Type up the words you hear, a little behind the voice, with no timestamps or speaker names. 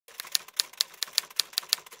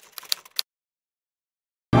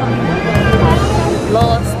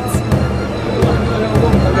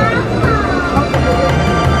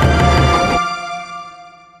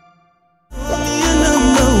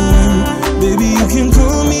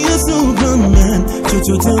This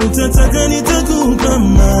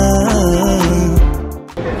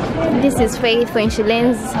is Faith when she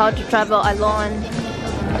learns how to travel alone.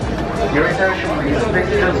 Your attention please,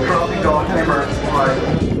 passengers crossing on Emirates flight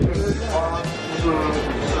to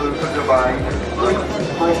Dubai. Please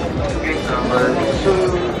book gate number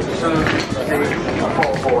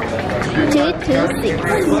 22644. 226.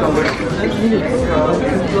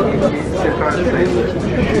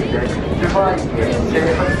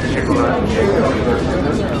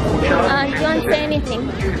 Don't say anything.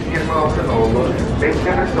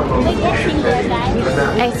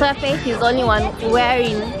 I saw Faith is the only one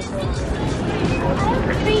wearing.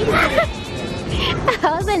 I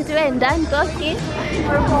wasn't even done talking.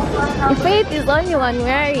 Faith is the only one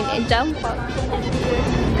wearing a jumper.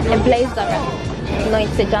 A blazer. No,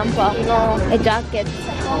 it's a jumper. No, a jacket.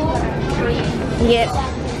 Yes.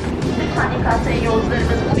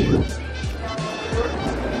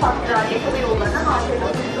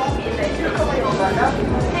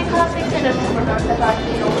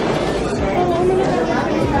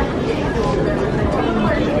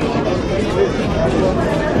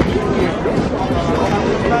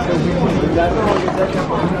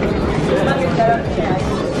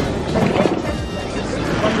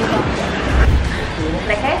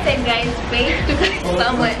 Like I said, guys, Faith took us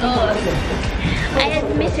somewhere else. I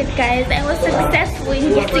admit it, guys, I was successful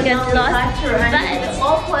in getting us lost,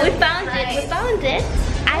 but we found it.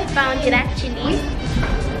 I found it actually,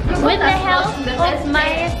 with the help of my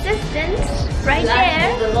assistant right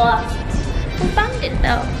there. We found it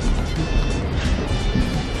though.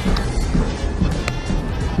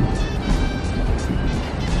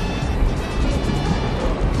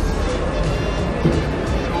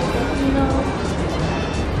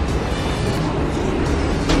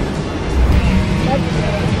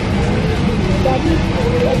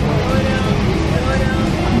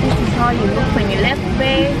 This is how you look when you left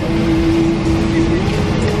Faith.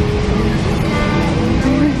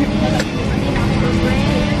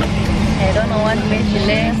 I don't know what way she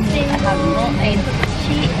left. I have no idea.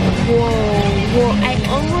 Whoa, I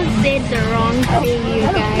almost said the wrong thing, you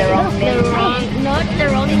guys. The wrong name. Not the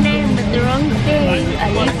wrong name, but the wrong thing.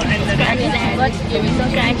 At least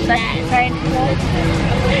scratch that.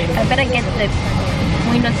 I better get the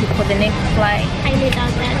window seat for the next flight. I need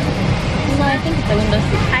out that. No, I think it's a window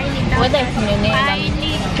seat. I need out Whether that. it's in your name, I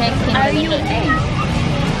need. checking. Are you there?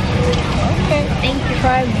 Okay. Thank you.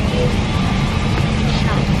 Try me.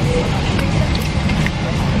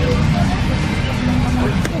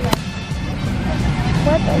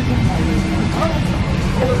 What are you?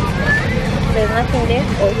 There's nothing there?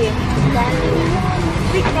 Oh, here.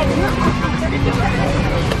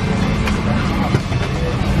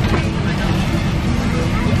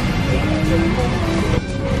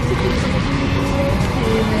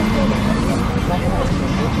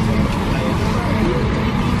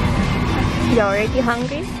 You're already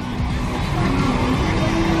hungry?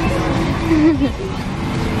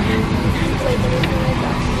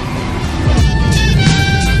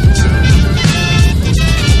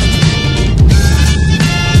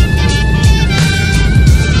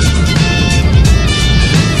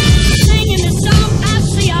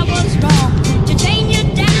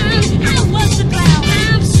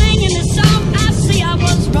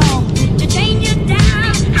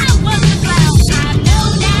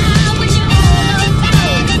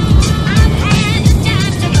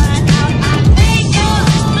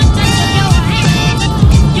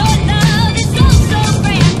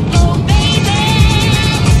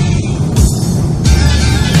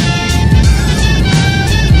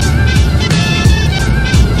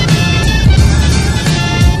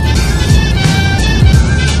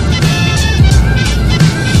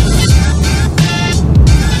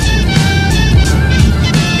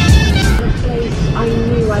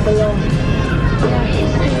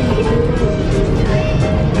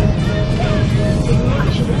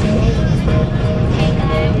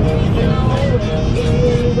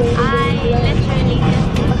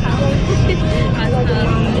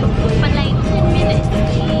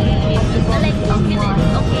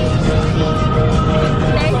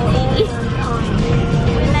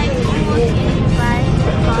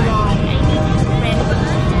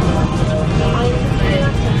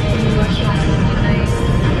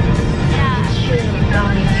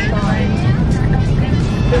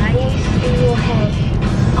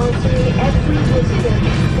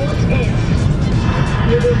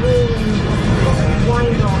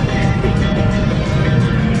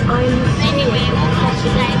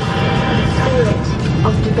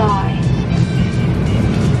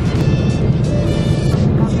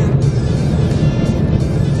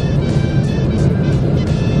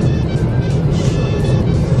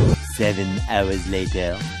 7 hours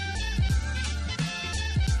later.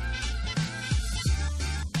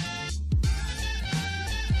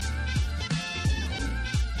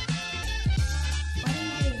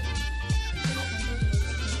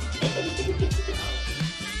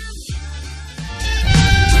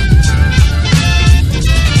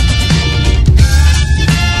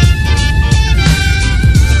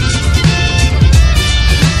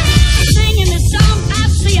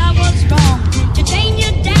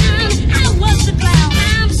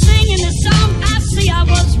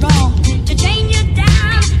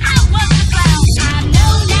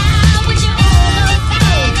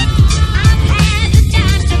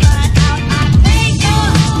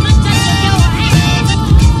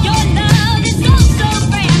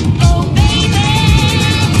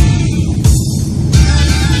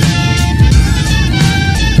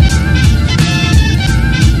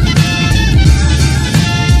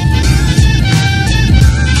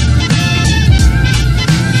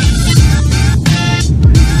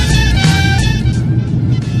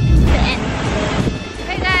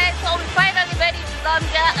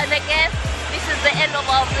 And I guess this is the end of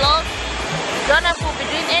our vlog. Don't know if we'll be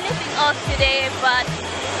doing anything else today, but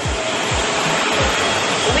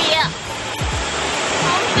we are